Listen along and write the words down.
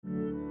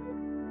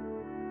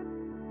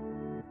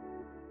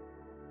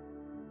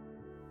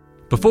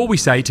Before we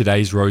say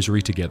today's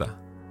rosary together,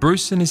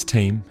 Bruce and his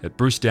team at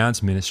Bruce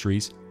Downs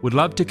Ministries would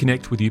love to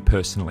connect with you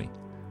personally.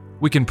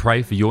 We can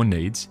pray for your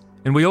needs,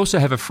 and we also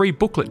have a free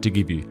booklet to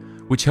give you,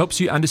 which helps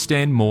you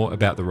understand more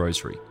about the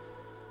rosary.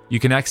 You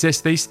can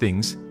access these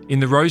things in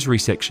the rosary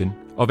section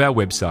of our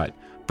website,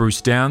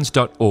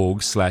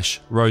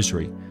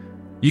 brucedowns.org/rosary.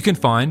 You can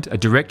find a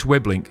direct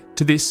web link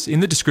to this in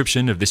the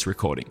description of this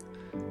recording.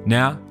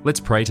 Now, let's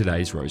pray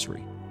today's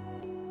rosary.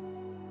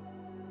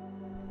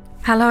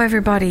 Hello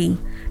everybody,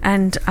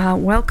 and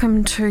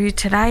welcome to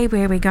today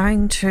where we're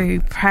going to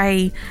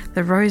pray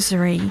the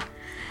rosary.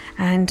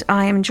 And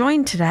I am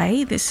joined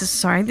today, this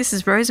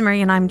is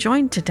Rosemary, and I'm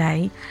joined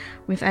today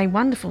with a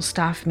wonderful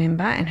staff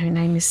member, and her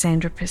name is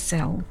Sandra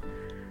Purcell.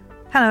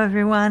 Hello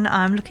everyone,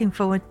 I'm looking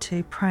forward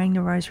to praying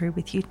the rosary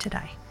with you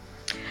today.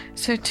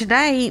 So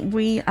today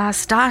we are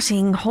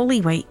starting Holy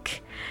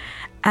Week,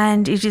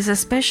 and it is a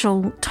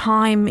special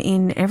time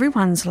in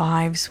everyone's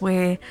lives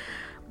where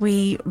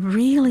we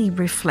really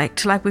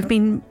reflect, like we've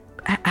been,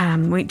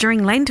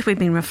 during Lent, we've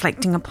been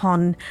reflecting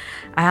upon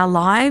our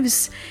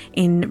lives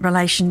in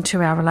relation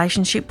to our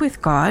relationship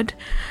with God.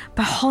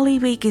 But Holy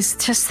Week is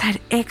just that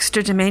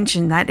extra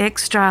dimension, that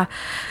extra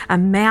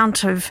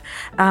amount of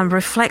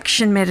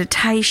reflection,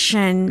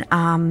 meditation,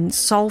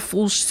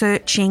 soulful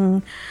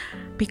searching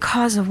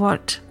because of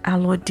what our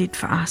Lord did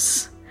for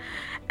us.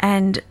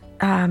 And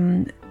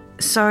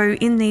so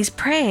in these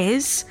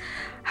prayers,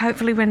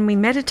 hopefully when we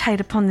meditate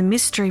upon the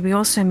mystery, we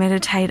also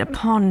meditate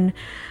upon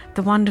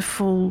the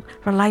wonderful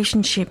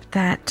relationship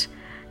that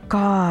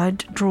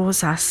God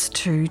draws us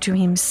to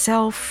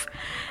himself.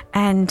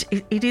 And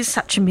it is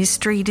such a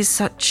mystery. It is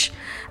such,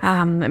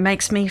 it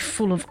makes me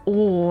full of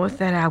awe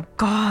that our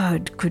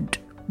God could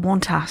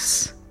want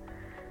us,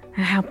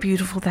 and how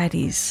beautiful that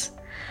is.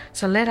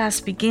 So let us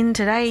begin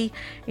today.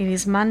 It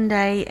is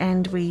Monday,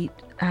 and we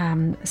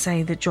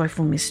say the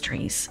joyful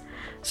mysteries.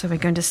 So we're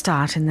going to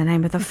start in the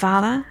name of the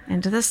Father,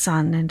 and of the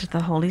Son, and of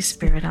the Holy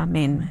Spirit.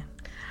 Amen.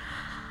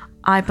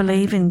 I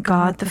believe in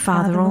God the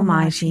Father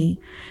Almighty,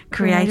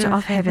 creator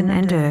of heaven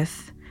and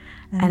earth,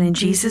 and in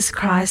Jesus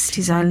Christ,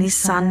 his only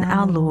Son,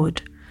 our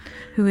Lord,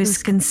 who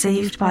is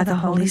conceived by the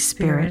Holy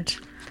Spirit,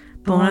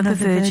 born of the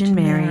Virgin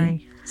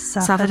Mary,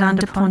 suffered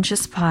under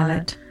Pontius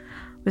Pilate,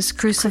 was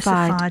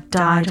crucified,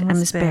 died, and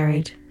was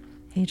buried.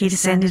 He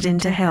descended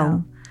into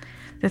hell.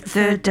 The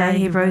third day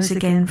he rose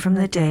again from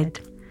the dead.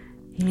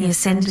 He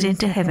ascended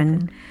into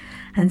heaven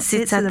and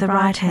sits at the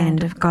right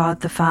hand of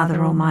God the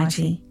Father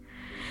Almighty.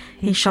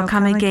 He shall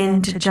come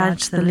again to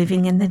judge the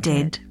living and the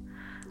dead.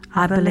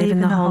 I believe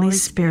in the Holy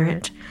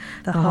Spirit,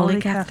 the Holy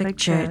Catholic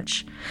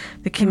Church,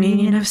 the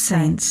communion of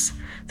saints,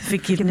 the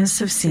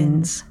forgiveness of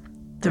sins,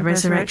 the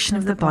resurrection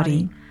of the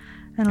body,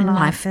 and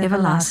life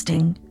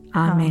everlasting.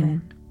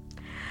 Amen.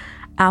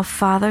 Our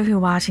Father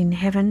who art in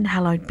heaven,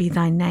 hallowed be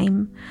thy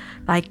name.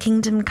 Thy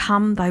kingdom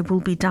come, thy will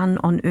be done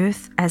on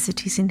earth as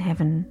it is in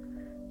heaven.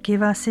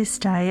 Give us this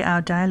day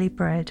our daily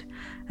bread,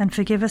 and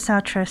forgive us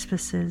our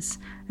trespasses,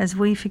 as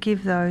we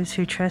forgive those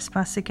who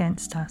trespass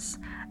against us.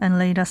 And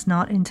lead us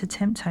not into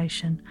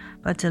temptation,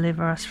 but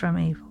deliver us from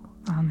evil.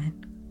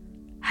 Amen.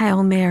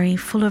 Hail Mary,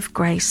 full of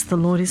grace, the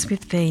Lord is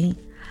with thee.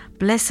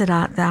 Blessed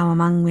art thou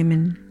among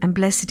women, and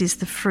blessed is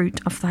the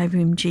fruit of thy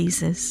womb,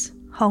 Jesus.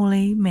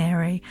 Holy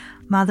Mary,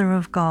 Mother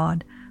of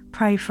God,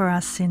 pray for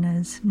us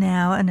sinners,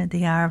 now and at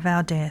the hour of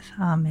our death.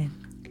 Amen.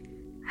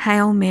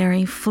 Hail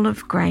Mary, full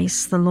of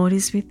grace, the Lord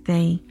is with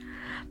thee.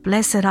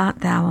 Blessed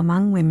art thou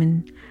among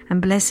women,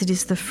 and blessed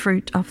is the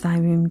fruit of thy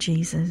womb,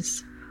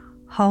 Jesus.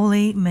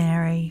 Holy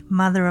Mary,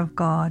 Mother of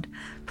God,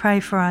 pray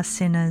for us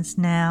sinners,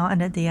 now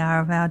and at the hour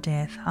of our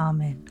death.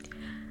 Amen.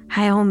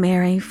 Hail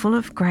Mary, full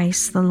of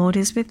grace, the Lord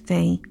is with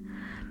thee.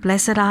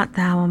 Blessed art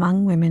thou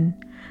among women,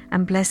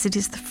 and blessed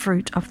is the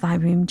fruit of thy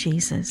womb,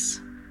 Jesus.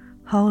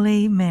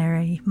 Holy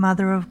Mary,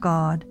 Mother of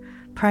God,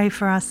 pray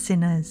for us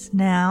sinners,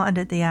 now and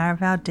at the hour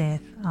of our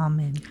death.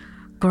 Amen.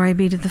 Glory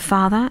be to the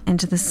Father, and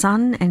to the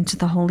Son, and to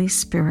the Holy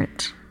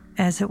Spirit.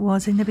 As it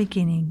was in the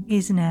beginning,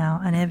 is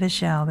now, and ever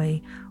shall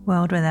be,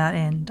 world without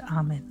end.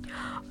 Amen.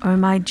 O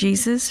my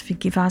Jesus,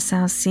 forgive us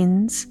our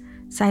sins,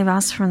 save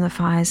us from the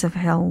fires of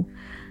hell,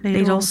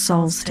 lead all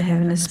souls to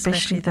heaven,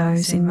 especially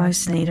those in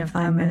most need of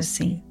thy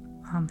mercy.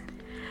 Amen.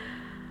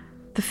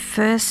 The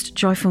first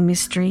joyful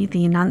mystery,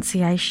 the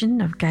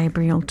Annunciation of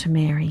Gabriel to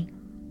Mary.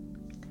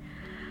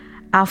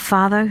 Our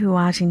Father who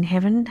art in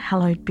heaven,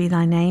 hallowed be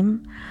thy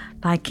name.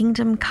 Thy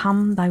kingdom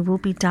come, thy will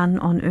be done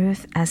on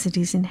earth as it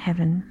is in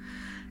heaven.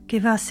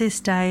 Give us this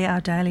day our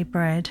daily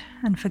bread,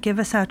 and forgive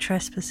us our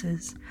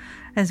trespasses,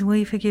 as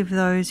we forgive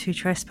those who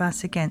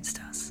trespass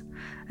against us.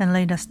 And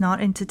lead us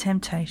not into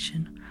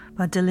temptation,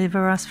 but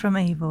deliver us from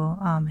evil.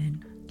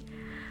 Amen.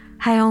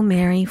 Hail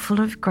Mary,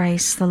 full of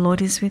grace, the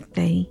Lord is with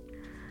thee.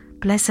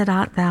 Blessed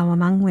art thou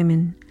among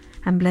women,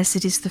 and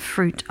blessed is the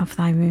fruit of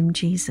thy womb,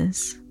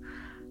 Jesus.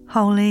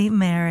 Holy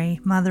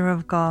Mary, Mother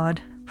of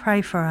God,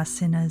 pray for us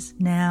sinners,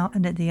 now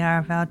and at the hour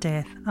of our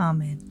death.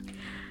 Amen.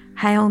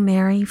 Hail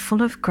Mary,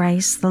 full of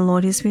grace, the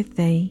Lord is with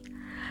thee.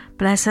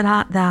 Blessed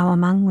art thou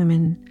among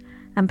women,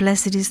 and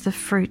blessed is the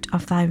fruit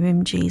of thy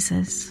womb,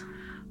 Jesus.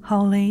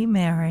 Holy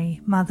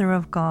Mary, Mother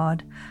of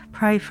God,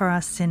 pray for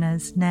us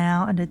sinners,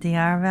 now and at the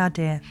hour of our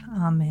death.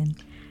 Amen.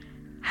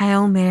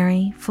 Hail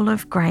Mary, full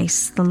of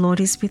grace, the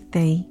Lord is with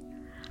thee.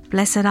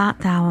 Blessed art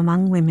thou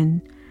among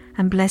women,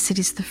 and blessed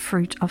is the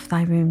fruit of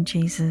thy womb,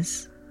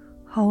 Jesus.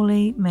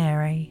 Holy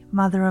Mary,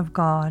 Mother of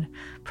God,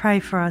 pray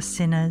for us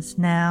sinners,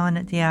 now and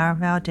at the hour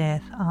of our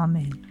death.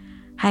 Amen.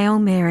 Hail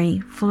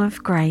Mary, full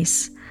of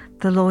grace,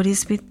 the Lord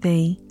is with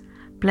thee.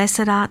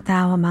 Blessed art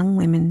thou among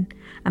women,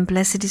 and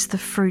blessed is the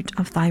fruit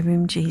of thy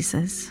womb,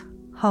 Jesus.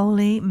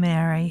 Holy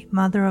Mary,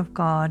 Mother of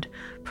God,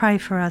 pray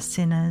for us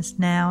sinners,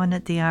 now and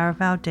at the hour of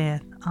our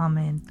death.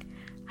 Amen.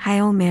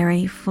 Hail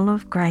Mary, full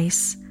of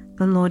grace,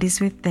 the Lord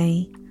is with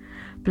thee.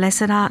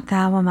 Blessed art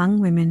thou among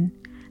women,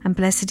 and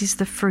blessed is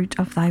the fruit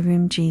of thy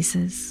womb,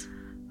 Jesus.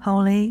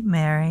 Holy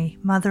Mary,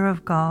 Mother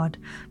of God,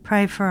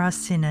 pray for us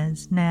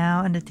sinners,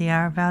 now and at the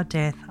hour of our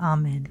death.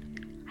 Amen.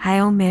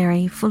 Hail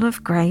Mary, full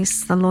of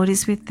grace, the Lord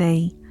is with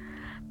thee.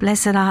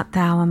 Blessed art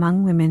thou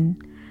among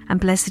women, and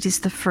blessed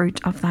is the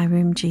fruit of thy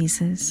womb,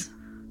 Jesus.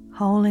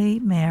 Holy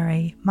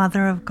Mary,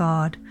 Mother of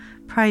God,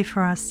 pray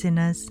for us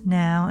sinners,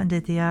 now and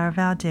at the hour of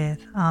our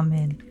death.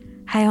 Amen.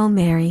 Hail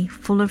Mary,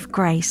 full of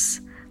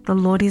grace, the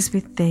Lord is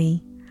with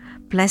thee.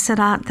 Blessed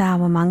art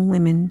thou among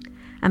women,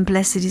 and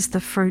blessed is the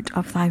fruit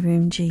of thy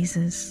womb,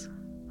 Jesus.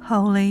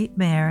 Holy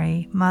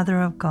Mary,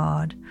 Mother of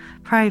God,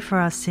 pray for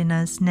us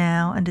sinners,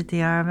 now and at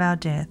the hour of our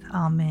death.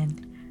 Amen.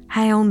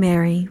 Hail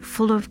Mary,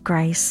 full of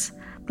grace,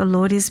 the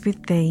Lord is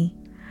with thee.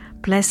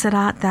 Blessed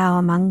art thou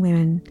among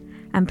women,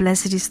 and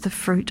blessed is the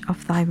fruit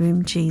of thy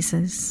womb,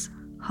 Jesus.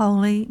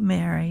 Holy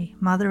Mary,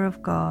 Mother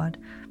of God,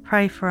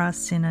 pray for us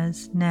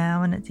sinners,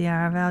 now and at the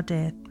hour of our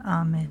death.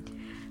 Amen.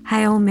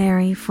 Hail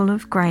Mary, full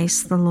of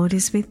grace, the Lord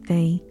is with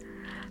thee.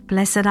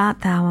 Blessed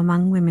art thou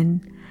among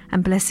women,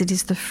 and blessed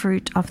is the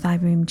fruit of thy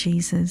womb,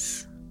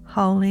 Jesus.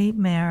 Holy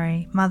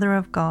Mary, Mother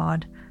of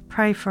God,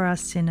 pray for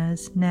us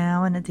sinners,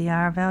 now and at the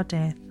hour of our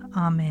death.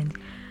 Amen.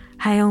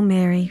 Hail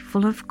Mary,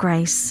 full of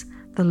grace,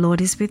 the Lord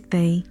is with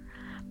thee.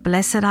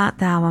 Blessed art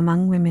thou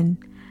among women,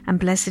 and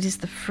blessed is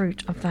the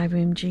fruit of thy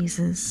womb,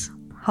 Jesus.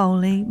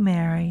 Holy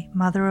Mary,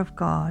 Mother of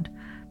God,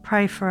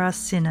 pray for us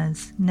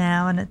sinners,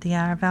 now and at the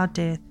hour of our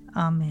death.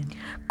 Amen.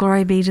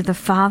 Glory be to the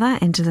Father,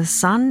 and to the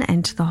Son,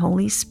 and to the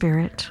Holy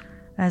Spirit.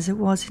 As it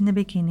was in the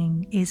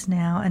beginning, is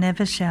now, and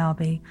ever shall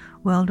be,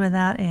 world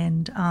without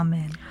end.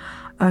 Amen.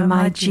 O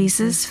my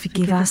Jesus,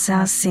 forgive us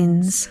our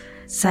sins,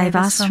 save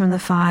us from the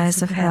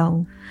fires of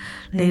hell.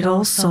 Lead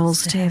all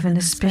souls to heaven,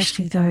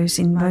 especially those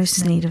in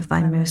most need of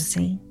thy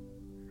mercy.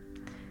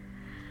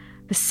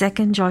 The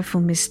second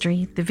joyful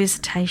mystery, the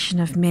visitation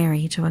of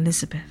Mary to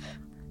Elizabeth.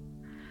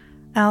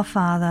 Our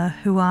Father,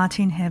 who art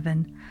in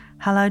heaven,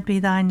 hallowed be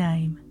thy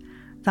name.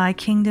 Thy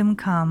kingdom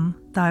come,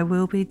 thy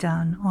will be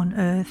done, on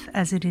earth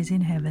as it is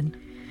in heaven.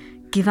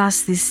 Give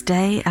us this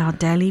day our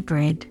daily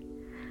bread,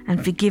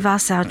 and forgive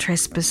us our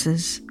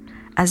trespasses,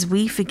 as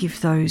we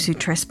forgive those who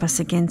trespass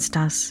against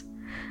us.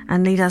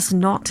 And lead us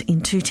not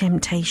into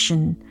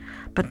temptation,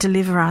 but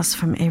deliver us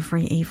from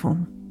every evil.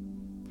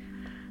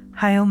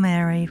 Hail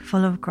Mary,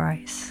 full of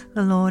grace,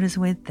 the Lord is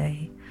with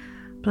thee.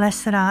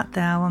 Blessed art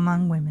thou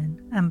among women,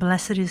 and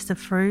blessed is the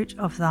fruit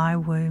of thy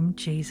womb,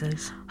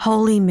 Jesus.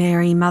 Holy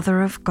Mary,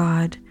 Mother of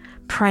God,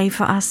 pray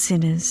for us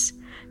sinners,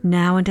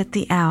 now and at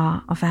the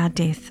hour of our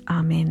death.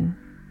 Amen.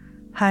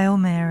 Hail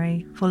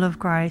Mary, full of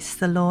grace,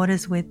 the Lord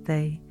is with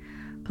thee.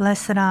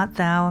 Blessed art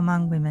thou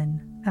among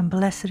women, and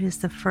blessed is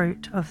the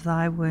fruit of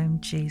thy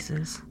womb,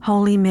 Jesus.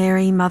 Holy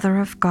Mary, Mother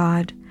of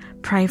God,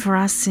 pray for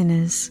us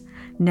sinners,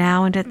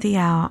 now and at the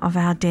hour of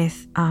our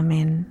death.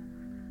 Amen.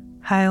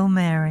 Hail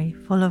Mary,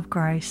 full of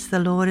grace, the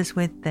Lord is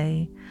with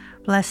thee.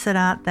 Blessed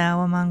art thou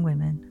among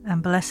women,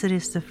 and blessed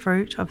is the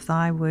fruit of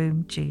thy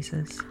womb,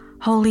 Jesus.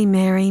 Holy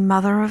Mary,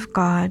 Mother of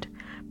God,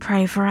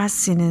 pray for us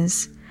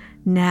sinners,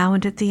 now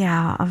and at the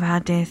hour of our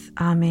death.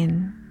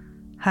 Amen.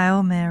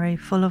 Hail Mary,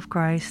 full of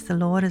grace, the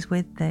Lord is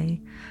with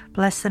thee.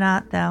 Blessed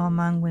art thou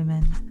among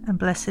women, and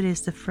blessed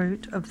is the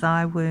fruit of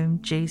thy womb,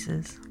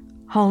 Jesus.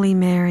 Holy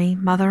Mary,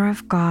 Mother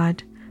of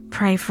God,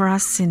 pray for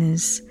us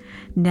sinners,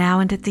 now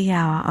and at the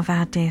hour of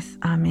our death.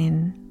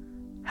 Amen.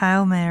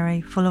 Hail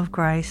Mary, full of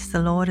grace, the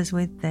Lord is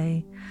with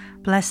thee.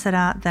 Blessed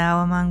art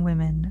thou among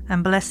women,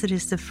 and blessed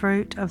is the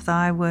fruit of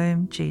thy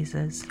womb,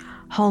 Jesus.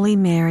 Holy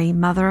Mary,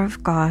 Mother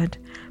of God,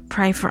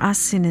 pray for us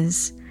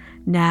sinners,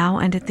 now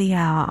and at the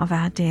hour of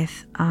our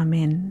death.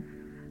 Amen.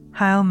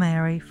 Hail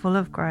Mary, full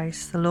of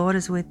grace, the Lord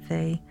is with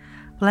thee.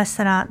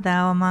 Blessed art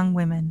thou among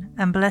women,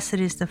 and blessed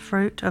is the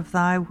fruit of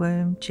thy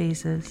womb,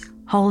 Jesus.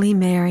 Holy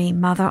Mary,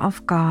 Mother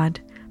of God,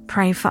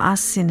 pray for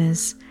us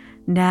sinners,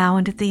 now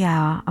and at the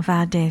hour of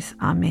our death.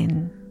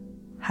 Amen.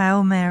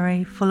 Hail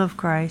Mary, full of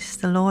grace,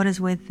 the Lord is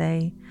with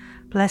thee.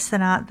 Blessed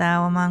art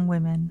thou among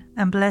women,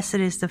 and blessed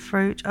is the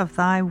fruit of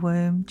thy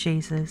womb,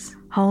 Jesus.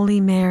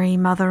 Holy Mary,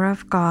 Mother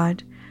of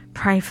God,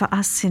 pray for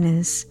us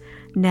sinners,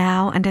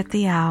 now and at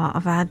the hour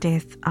of our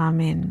death.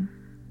 Amen.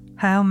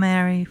 Hail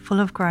Mary, full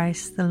of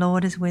grace, the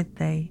Lord is with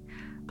thee.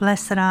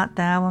 Blessed art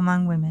thou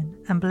among women,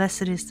 and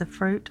blessed is the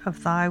fruit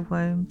of thy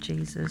womb,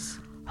 Jesus.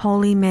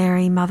 Holy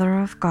Mary, Mother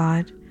of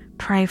God,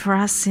 pray for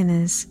us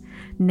sinners,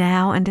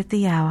 now and at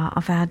the hour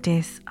of our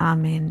death.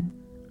 Amen.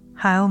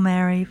 Hail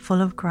Mary, full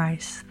of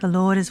grace, the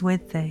Lord is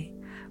with thee.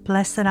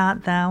 Blessed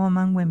art thou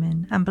among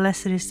women, and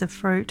blessed is the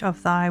fruit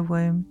of thy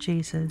womb,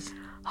 Jesus.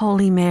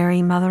 Holy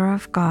Mary, Mother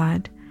of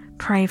God,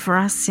 pray for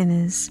us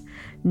sinners,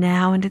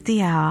 now and at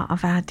the hour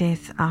of our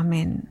death.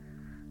 Amen.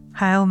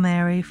 Hail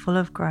Mary, full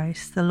of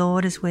grace, the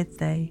Lord is with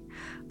thee.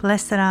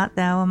 Blessed art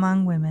thou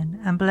among women,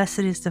 and blessed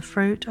is the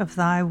fruit of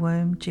thy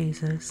womb,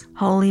 Jesus.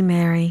 Holy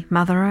Mary,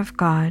 Mother of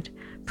God,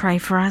 pray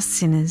for us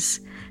sinners,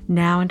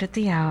 now and at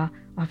the hour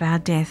of our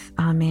death.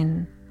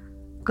 Amen.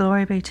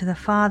 Glory be to the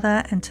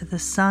Father, and to the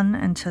Son,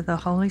 and to the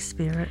Holy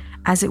Spirit.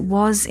 As it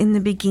was in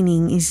the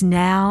beginning, is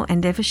now,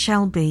 and ever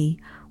shall be,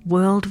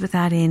 world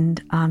without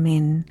end.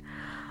 Amen.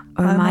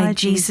 O my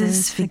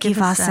Jesus,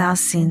 forgive us our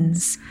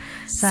sins.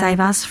 Save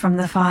us from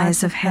the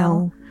fires of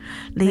hell.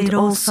 Lead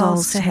all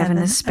souls to heaven,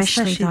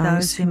 especially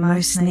those who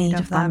most need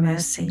of thy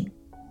mercy.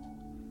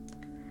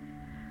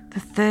 The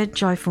third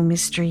joyful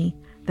mystery,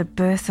 the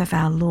birth of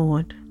our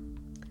Lord.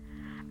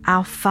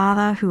 Our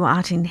Father, who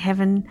art in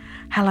heaven,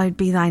 hallowed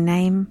be thy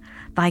name.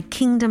 Thy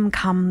kingdom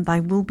come, thy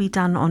will be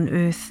done on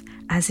earth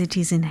as it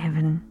is in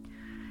heaven.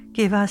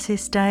 Give us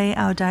this day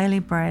our daily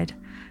bread,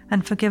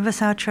 and forgive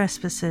us our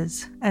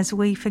trespasses, as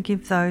we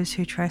forgive those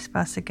who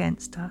trespass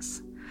against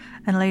us.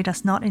 And lead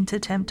us not into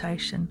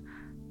temptation,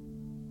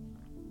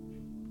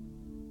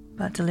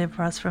 but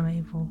deliver us from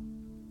evil.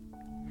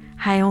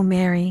 Hail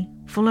Mary,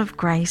 full of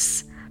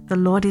grace, the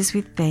Lord is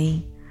with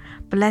thee.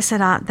 Blessed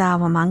art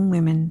thou among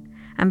women,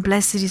 and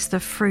blessed is the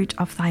fruit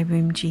of thy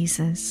womb,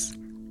 Jesus.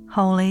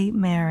 Holy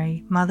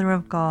Mary, Mother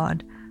of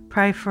God,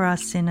 pray for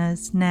us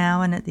sinners,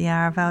 now and at the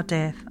hour of our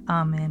death.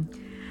 Amen.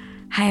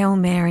 Hail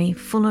Mary,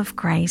 full of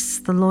grace,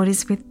 the Lord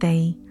is with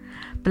thee.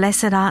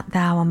 Blessed art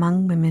thou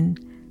among women,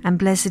 and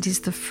blessed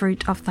is the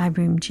fruit of thy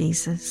womb,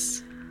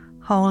 Jesus.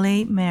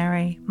 Holy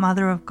Mary,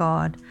 Mother of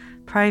God,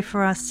 pray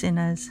for us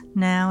sinners,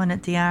 now and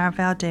at the hour of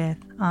our death.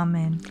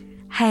 Amen.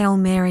 Hail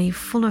Mary,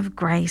 full of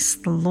grace,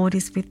 the Lord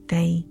is with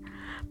thee.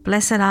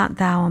 Blessed art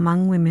thou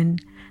among women,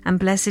 and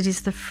blessed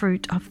is the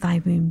fruit of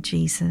thy womb,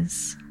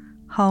 Jesus.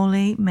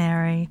 Holy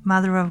Mary,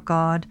 Mother of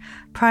God,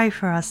 pray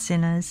for us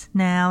sinners,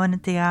 now and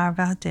at the hour of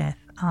our death.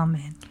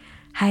 Amen.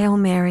 Hail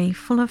Mary,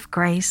 full of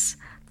grace,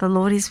 the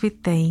Lord is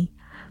with thee.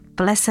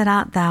 Blessed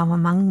art thou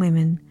among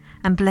women,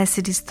 and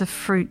blessed is the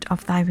fruit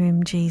of thy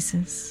womb,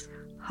 Jesus.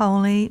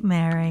 Holy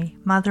Mary,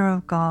 Mother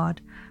of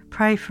God,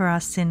 pray for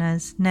us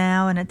sinners,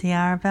 now and at the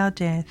hour of our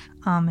death.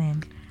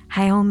 Amen.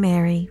 Hail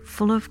Mary,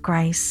 full of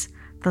grace,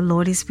 the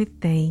Lord is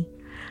with thee.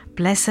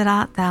 Blessed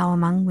art thou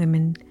among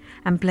women,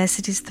 and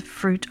blessed is the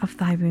fruit of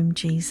thy womb,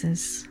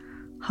 Jesus.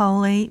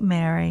 Holy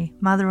Mary,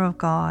 Mother of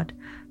God,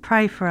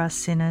 pray for us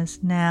sinners,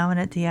 now and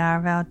at the hour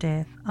of our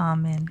death.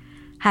 Amen.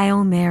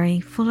 Hail Mary,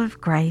 full of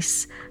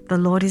grace, the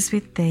Lord is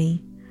with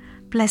thee.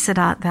 Blessed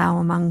art thou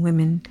among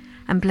women,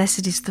 and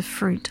blessed is the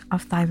fruit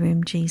of thy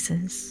womb,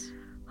 Jesus.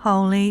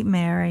 Holy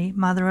Mary,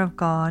 Mother of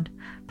God,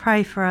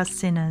 pray for us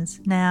sinners,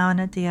 now and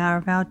at the hour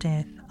of our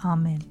death.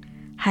 Amen.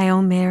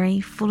 Hail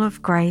Mary, full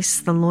of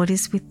grace, the Lord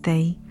is with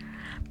thee.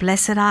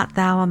 Blessed art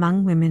thou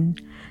among women,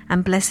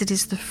 and blessed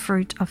is the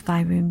fruit of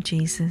thy womb,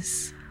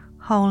 Jesus.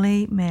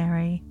 Holy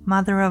Mary,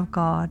 Mother of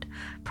God,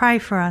 pray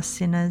for us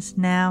sinners,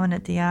 now and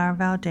at the hour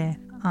of our death.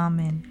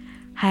 Amen.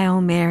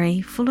 Hail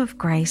Mary, full of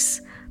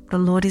grace, the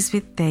Lord is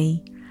with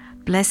thee.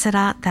 Blessed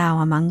art thou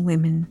among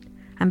women,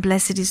 and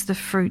blessed is the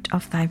fruit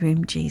of thy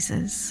womb,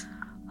 Jesus.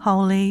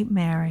 Holy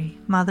Mary,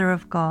 Mother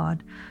of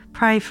God,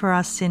 pray for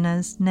us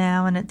sinners,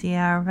 now and at the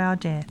hour of our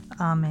death.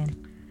 Amen.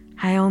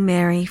 Hail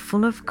Mary,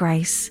 full of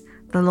grace,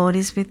 the Lord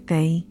is with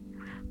thee.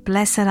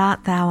 Blessed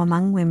art thou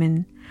among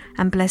women,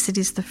 and blessed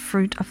is the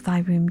fruit of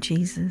thy womb,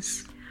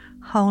 Jesus.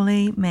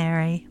 Holy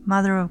Mary,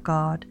 Mother of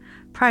God,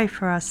 pray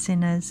for us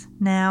sinners,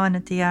 now and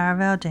at the hour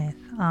of our death.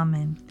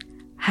 Amen.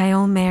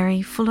 Hail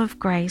Mary, full of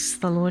grace,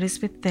 the Lord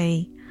is with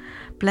thee.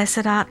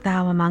 Blessed art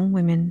thou among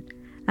women,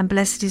 and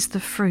blessed is the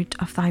fruit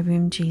of thy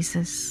womb,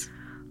 Jesus.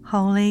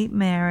 Holy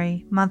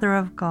Mary, Mother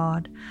of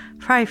God,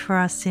 pray for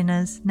us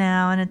sinners,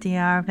 now and at the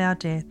hour of our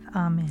death.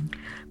 Amen.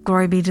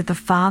 Glory be to the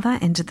Father,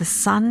 and to the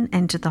Son,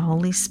 and to the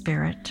Holy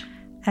Spirit.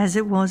 As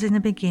it was in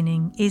the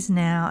beginning, is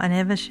now, and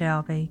ever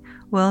shall be,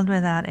 world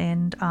without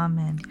end.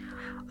 Amen.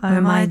 O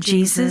my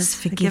Jesus,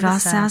 forgive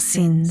us our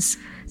sins,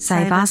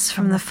 save us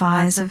from the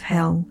fires of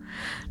hell.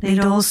 Lead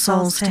all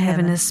souls to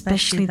heaven,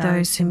 especially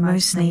those who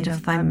most need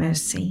of thy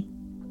mercy.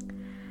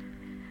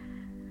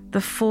 The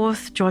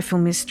fourth joyful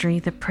mystery,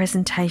 the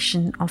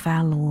presentation of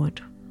our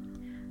Lord.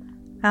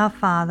 Our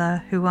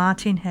Father, who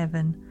art in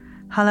heaven,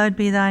 hallowed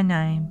be thy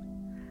name.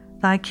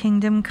 Thy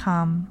kingdom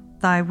come,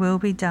 thy will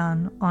be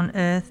done, on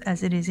earth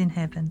as it is in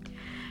heaven.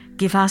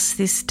 Give us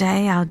this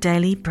day our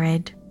daily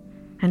bread,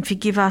 and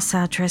forgive us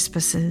our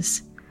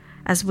trespasses,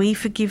 as we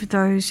forgive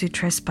those who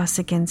trespass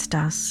against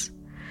us.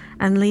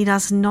 And lead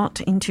us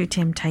not into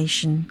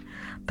temptation,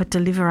 but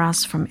deliver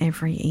us from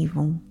every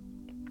evil.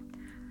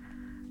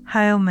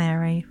 Hail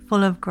Mary,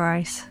 full of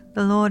grace,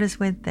 the Lord is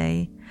with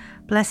thee.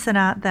 Blessed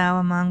art thou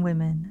among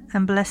women,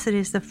 and blessed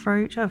is the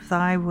fruit of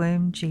thy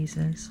womb,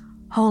 Jesus.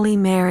 Holy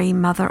Mary,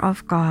 Mother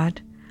of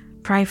God,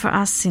 pray for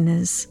us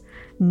sinners,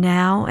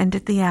 now and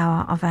at the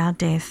hour of our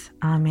death.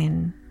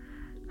 Amen.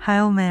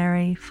 Hail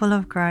Mary, full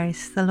of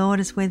grace, the Lord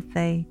is with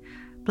thee.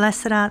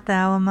 Blessed art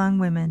thou among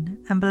women,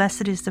 and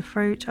blessed is the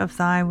fruit of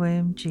thy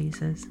womb,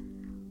 Jesus.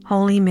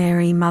 Holy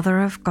Mary, Mother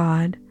of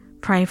God,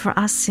 pray for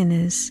us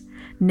sinners,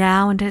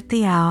 now and at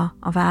the hour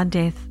of our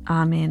death.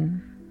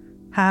 Amen.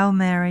 Hail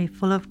Mary,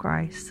 full of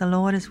grace, the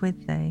Lord is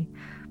with thee.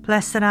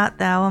 Blessed art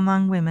thou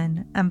among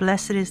women, and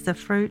blessed is the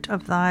fruit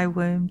of thy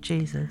womb,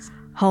 Jesus.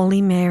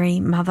 Holy Mary,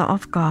 Mother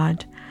of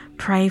God,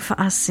 pray for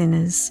us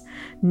sinners,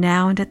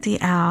 now and at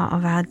the hour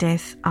of our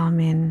death.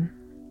 Amen.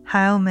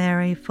 Hail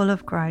Mary, full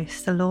of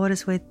grace, the Lord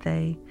is with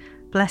thee.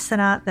 Blessed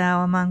art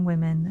thou among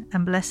women,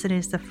 and blessed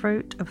is the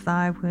fruit of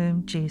thy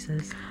womb,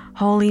 Jesus.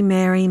 Holy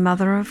Mary,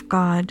 Mother of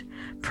God,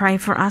 pray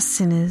for us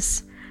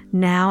sinners,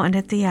 now and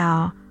at the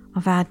hour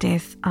of our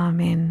death.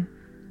 Amen.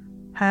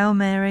 Hail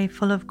Mary,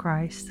 full of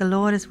grace, the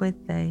Lord is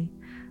with thee.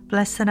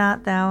 Blessed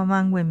art thou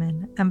among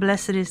women, and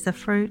blessed is the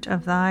fruit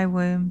of thy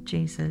womb,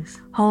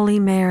 Jesus. Holy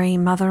Mary,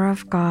 Mother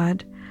of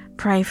God,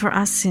 pray for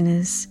us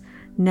sinners,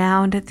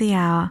 now and at the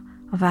hour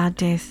of our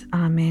death.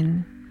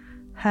 Amen.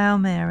 Hail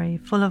Mary,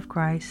 full of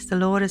grace, the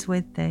Lord is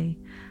with thee.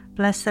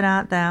 Blessed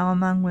art thou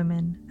among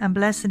women, and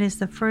blessed is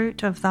the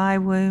fruit of thy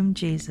womb,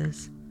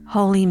 Jesus.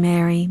 Holy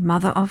Mary,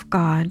 Mother of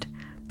God,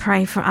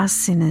 pray for us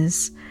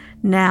sinners,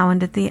 now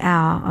and at the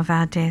hour of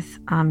our death.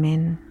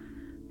 Amen.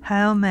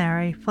 Hail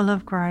Mary, full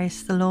of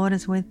grace, the Lord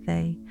is with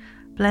thee.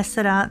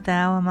 Blessed art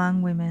thou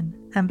among women,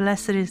 and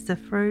blessed is the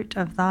fruit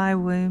of thy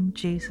womb,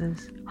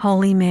 Jesus.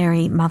 Holy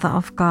Mary, Mother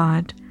of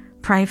God,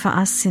 pray for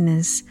us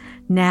sinners,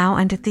 now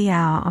and at the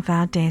hour of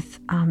our death.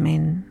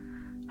 Amen.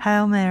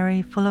 Hail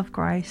Mary, full of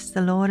grace,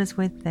 the Lord is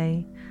with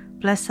thee.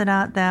 Blessed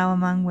art thou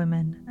among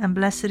women, and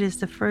blessed is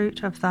the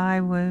fruit of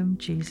thy womb,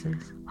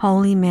 Jesus.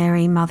 Holy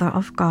Mary, Mother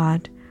of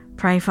God,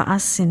 pray for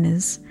us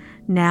sinners,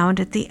 now and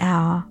at the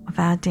hour of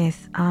our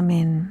death.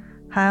 Amen.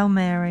 Hail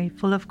Mary,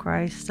 full of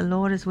grace, the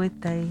Lord is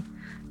with thee.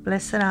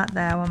 Blessed art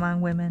thou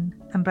among women,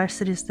 and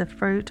blessed is the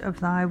fruit of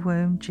thy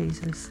womb,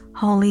 Jesus.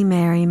 Holy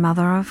Mary,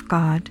 Mother of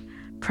God,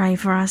 pray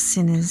for us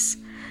sinners,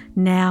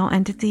 now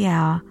and at the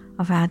hour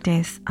of our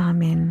death.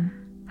 Amen.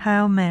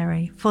 Hail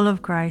Mary, full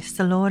of grace,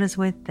 the Lord is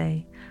with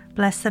thee.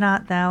 Blessed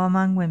art thou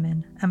among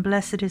women, and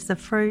blessed is the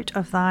fruit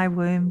of thy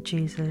womb,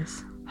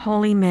 Jesus.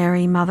 Holy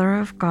Mary, Mother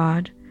of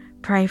God,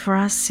 pray for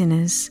us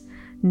sinners,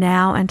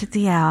 now and at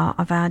the hour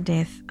of our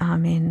death.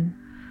 Amen.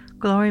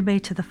 Glory be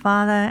to the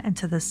Father, and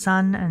to the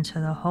Son, and to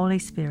the Holy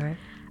Spirit.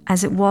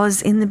 As it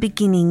was in the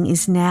beginning,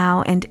 is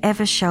now, and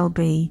ever shall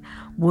be,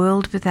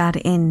 world without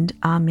end.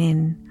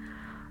 Amen.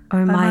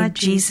 O my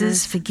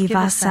Jesus, forgive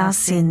us our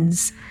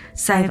sins,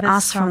 save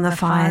us from the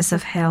fires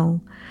of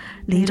hell.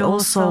 Lead all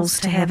souls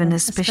to heaven,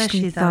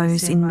 especially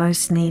those in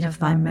most need of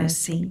thy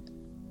mercy.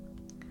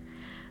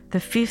 The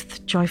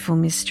fifth joyful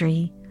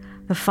mystery,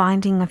 the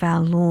finding of our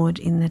Lord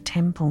in the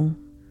temple.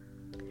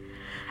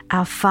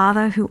 Our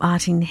Father who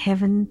art in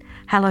heaven,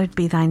 hallowed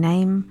be thy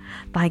name.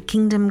 Thy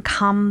kingdom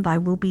come, thy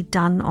will be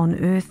done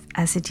on earth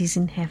as it is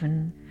in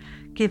heaven.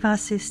 Give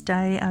us this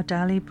day our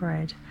daily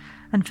bread,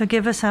 and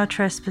forgive us our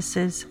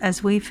trespasses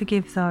as we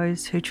forgive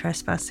those who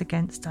trespass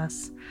against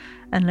us.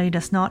 And lead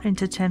us not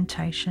into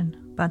temptation,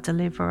 but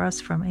deliver us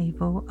from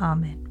evil.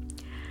 Amen.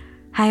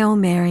 Hail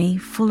Mary,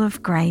 full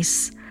of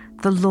grace,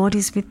 the Lord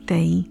is with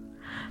thee.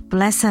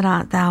 Blessed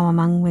art thou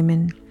among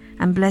women,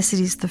 and blessed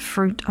is the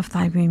fruit of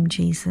thy womb,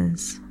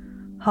 Jesus.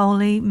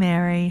 Holy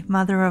Mary,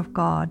 Mother of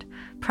God,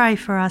 pray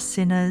for us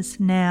sinners,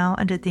 now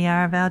and at the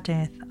hour of our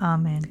death.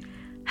 Amen.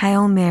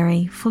 Hail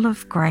Mary, full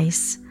of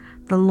grace,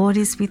 the Lord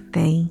is with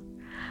thee.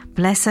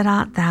 Blessed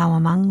art thou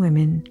among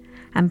women,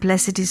 and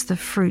blessed is the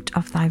fruit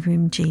of thy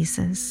womb,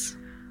 Jesus.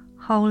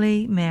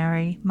 Holy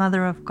Mary,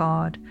 Mother of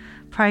God,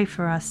 pray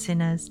for us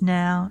sinners,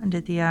 now and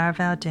at the hour of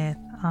our death.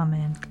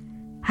 Amen.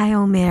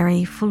 Hail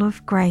Mary, full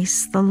of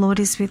grace, the Lord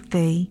is with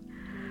thee.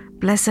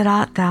 Blessed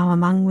art thou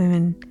among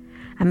women,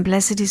 and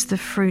blessed is the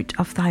fruit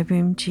of thy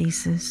womb,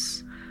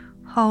 Jesus.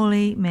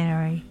 Holy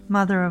Mary,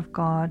 Mother of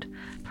God,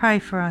 pray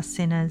for us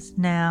sinners,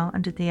 now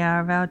and at the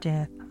hour of our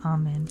death.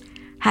 Amen.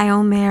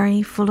 Hail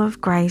Mary, full of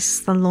grace,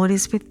 the Lord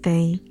is with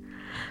thee.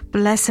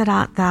 Blessed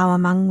art thou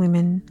among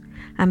women,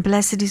 and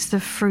blessed is the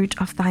fruit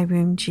of thy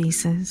womb,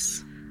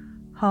 Jesus.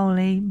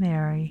 Holy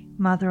Mary,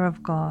 Mother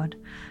of God,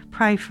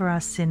 pray for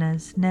us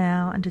sinners,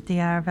 now and at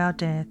the hour of our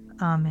death.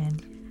 Amen.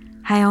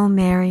 Hail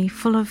Mary,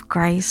 full of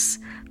grace,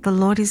 the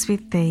Lord is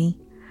with thee.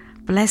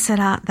 Blessed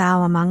art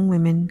thou among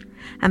women,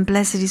 and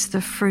blessed is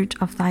the fruit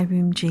of thy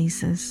womb,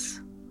 Jesus.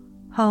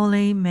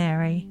 Holy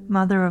Mary,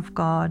 Mother of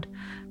God,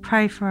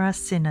 pray for us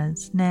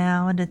sinners,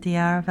 now and at the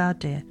hour of our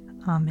death.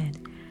 Amen.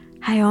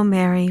 Hail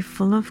Mary,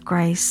 full of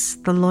grace,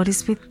 the Lord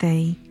is with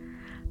thee.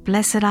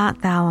 Blessed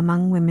art thou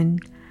among women,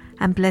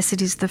 and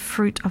blessed is the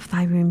fruit of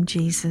thy womb,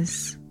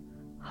 Jesus.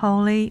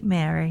 Holy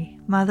Mary,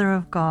 Mother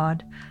of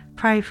God,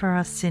 pray for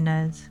us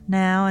sinners,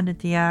 now and at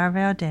the hour of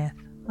our death.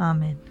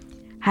 Amen.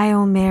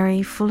 Hail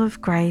Mary, full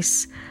of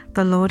grace,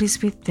 the Lord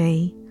is with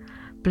thee.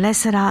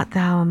 Blessed art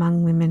thou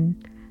among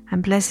women,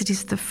 and blessed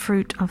is the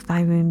fruit of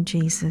thy womb,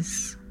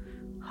 Jesus.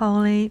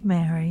 Holy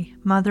Mary,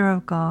 Mother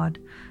of God,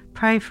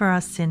 pray for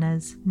us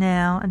sinners,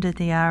 now and at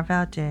the hour of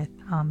our death.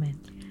 Amen.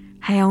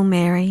 Hail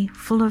Mary,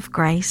 full of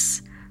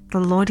grace, the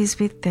Lord is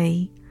with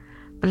thee.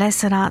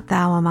 Blessed art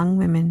thou among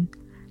women,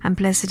 and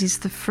blessed is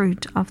the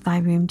fruit of thy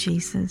womb,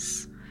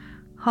 Jesus.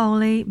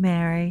 Holy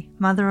Mary,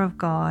 Mother of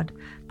God,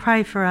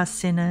 pray for us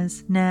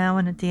sinners, now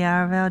and at the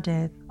hour of our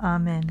death.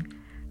 Amen.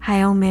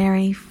 Hail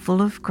Mary,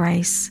 full of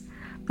grace,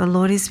 the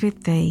Lord is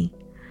with thee.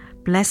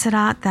 Blessed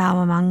art thou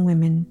among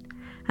women,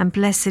 and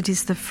blessed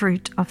is the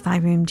fruit of thy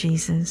womb,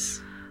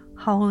 Jesus.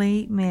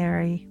 Holy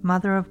Mary,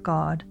 Mother of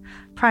God,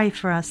 pray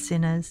for us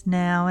sinners,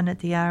 now and at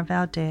the hour of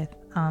our death.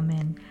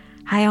 Amen.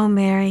 Hail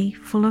Mary,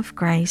 full of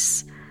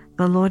grace,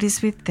 the Lord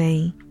is with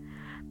thee.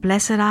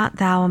 Blessed art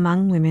thou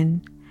among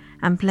women,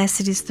 and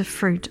blessed is the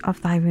fruit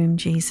of thy womb,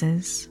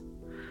 Jesus.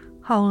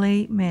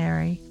 Holy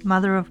Mary,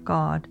 Mother of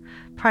God,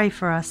 pray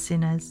for us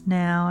sinners,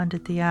 now and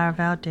at the hour of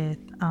our death.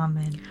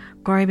 Amen.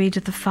 Glory be to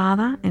the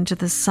Father, and to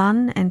the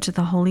Son, and to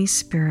the Holy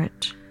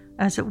Spirit.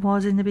 As it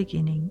was in the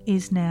beginning,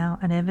 is now,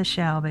 and ever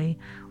shall be,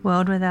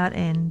 world without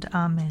end.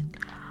 Amen.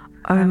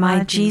 O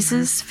my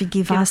Jesus,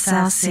 forgive us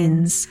our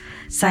sins,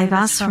 save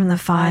us from the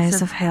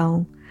fires of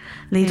hell.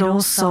 Lead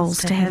all souls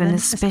to heaven,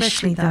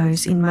 especially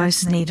those in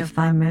most need of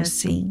thy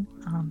mercy.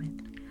 Amen.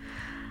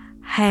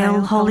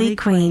 Hail, Holy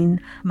Queen,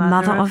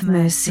 Mother of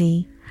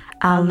Mercy,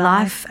 our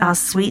life, our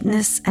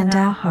sweetness, and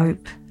our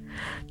hope.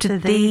 To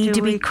thee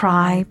do we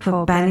cry,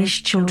 poor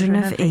banished children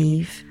of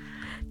Eve.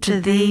 To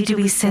thee do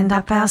we send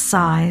up our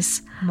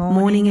sighs,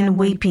 mourning and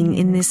weeping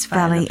in this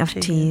valley of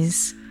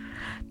tears.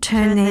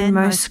 Turn then,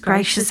 most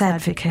gracious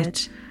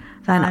Advocate,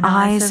 thine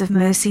eyes of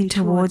mercy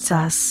towards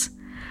us,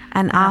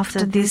 and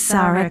after this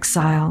our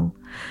exile,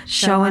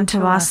 show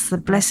unto us the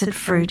blessed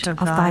fruit of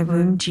thy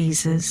womb,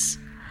 Jesus.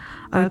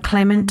 O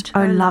clement,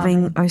 O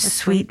loving, O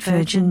sweet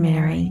Virgin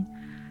Mary,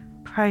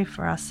 pray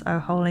for us, O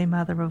Holy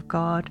Mother of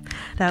God,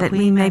 that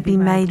we may be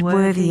made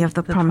worthy of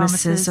the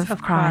promises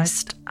of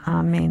Christ.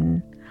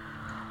 Amen.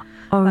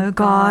 O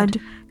God,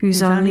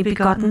 whose only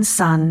begotten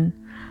Son,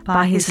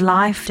 by his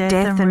life,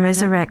 death, and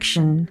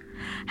resurrection,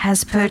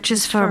 has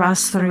purchased for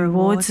us the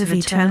rewards of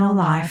eternal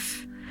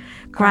life,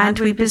 grant,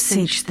 we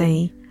beseech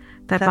thee,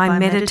 that by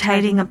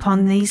meditating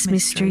upon these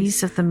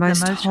mysteries of the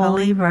most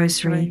holy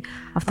Rosary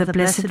of the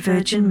Blessed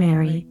Virgin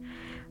Mary,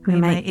 we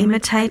may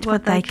imitate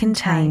what they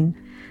contain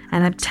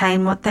and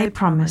obtain what they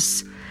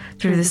promise,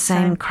 through the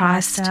same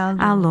Christ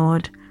our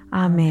Lord.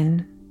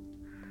 Amen.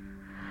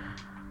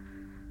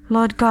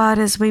 Lord God,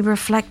 as we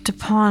reflect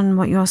upon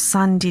what your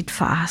Son did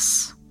for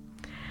us,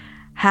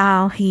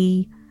 how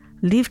he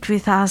lived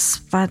with us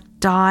but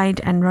died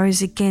and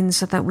rose again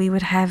so that we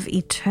would have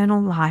eternal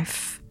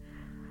life,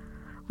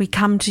 we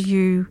come to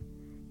you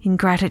in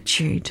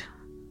gratitude.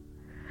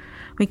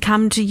 We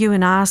come to you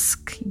and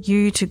ask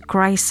you to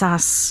grace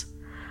us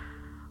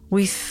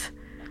with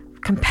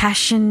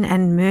compassion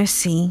and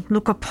mercy.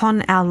 Look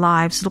upon our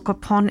lives, look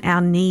upon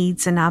our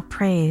needs and our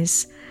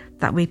prayers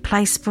that we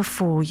place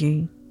before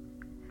you.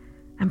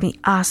 And we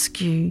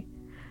ask you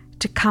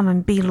to come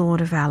and be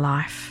Lord of our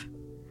life.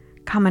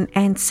 Come and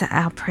answer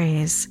our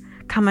prayers.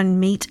 Come and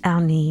meet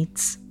our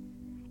needs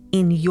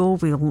in your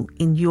will,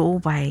 in your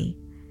way,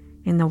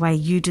 in the way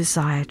you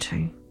desire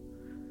to.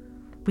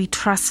 We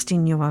trust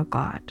in you, O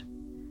God,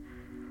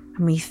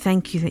 and we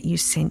thank you that you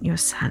sent your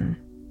Son.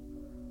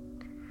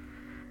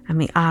 And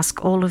we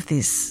ask all of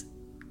this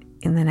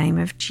in the name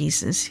of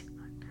Jesus,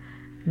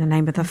 in the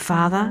name of the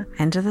Father,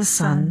 and of the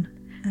Son,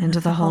 and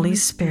of the Holy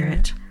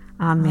Spirit.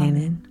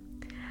 Amen.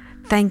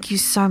 Thank you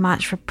so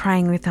much for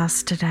praying with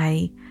us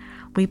today.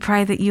 We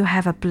pray that you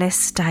have a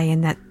blessed day,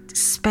 and that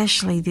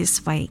especially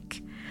this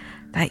week,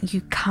 that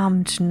you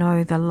come to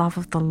know the love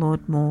of the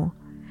Lord more,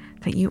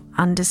 that you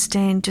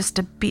understand just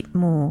a bit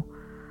more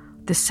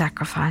the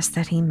sacrifice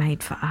that he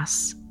made for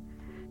us.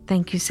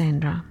 Thank you,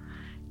 Sandra.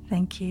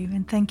 Thank you,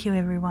 and thank you,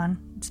 everyone.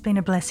 It's been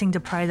a blessing to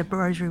pray the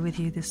Rosary with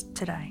you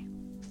today.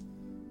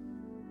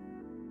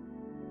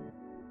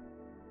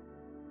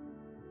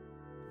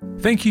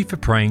 Thank you for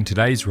praying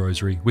today's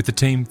Rosary with the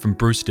team from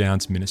Bruce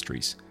Downs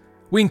Ministries.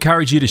 We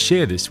encourage you to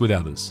share this with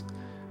others.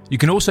 You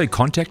can also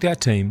contact our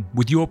team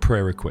with your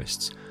prayer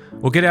requests,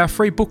 or get our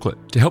free booklet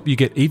to help you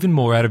get even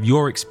more out of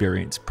your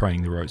experience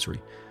praying the Rosary.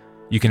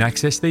 You can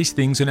access these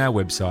things on our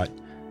website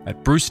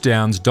at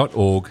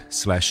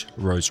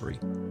brucedowns.org/rosary.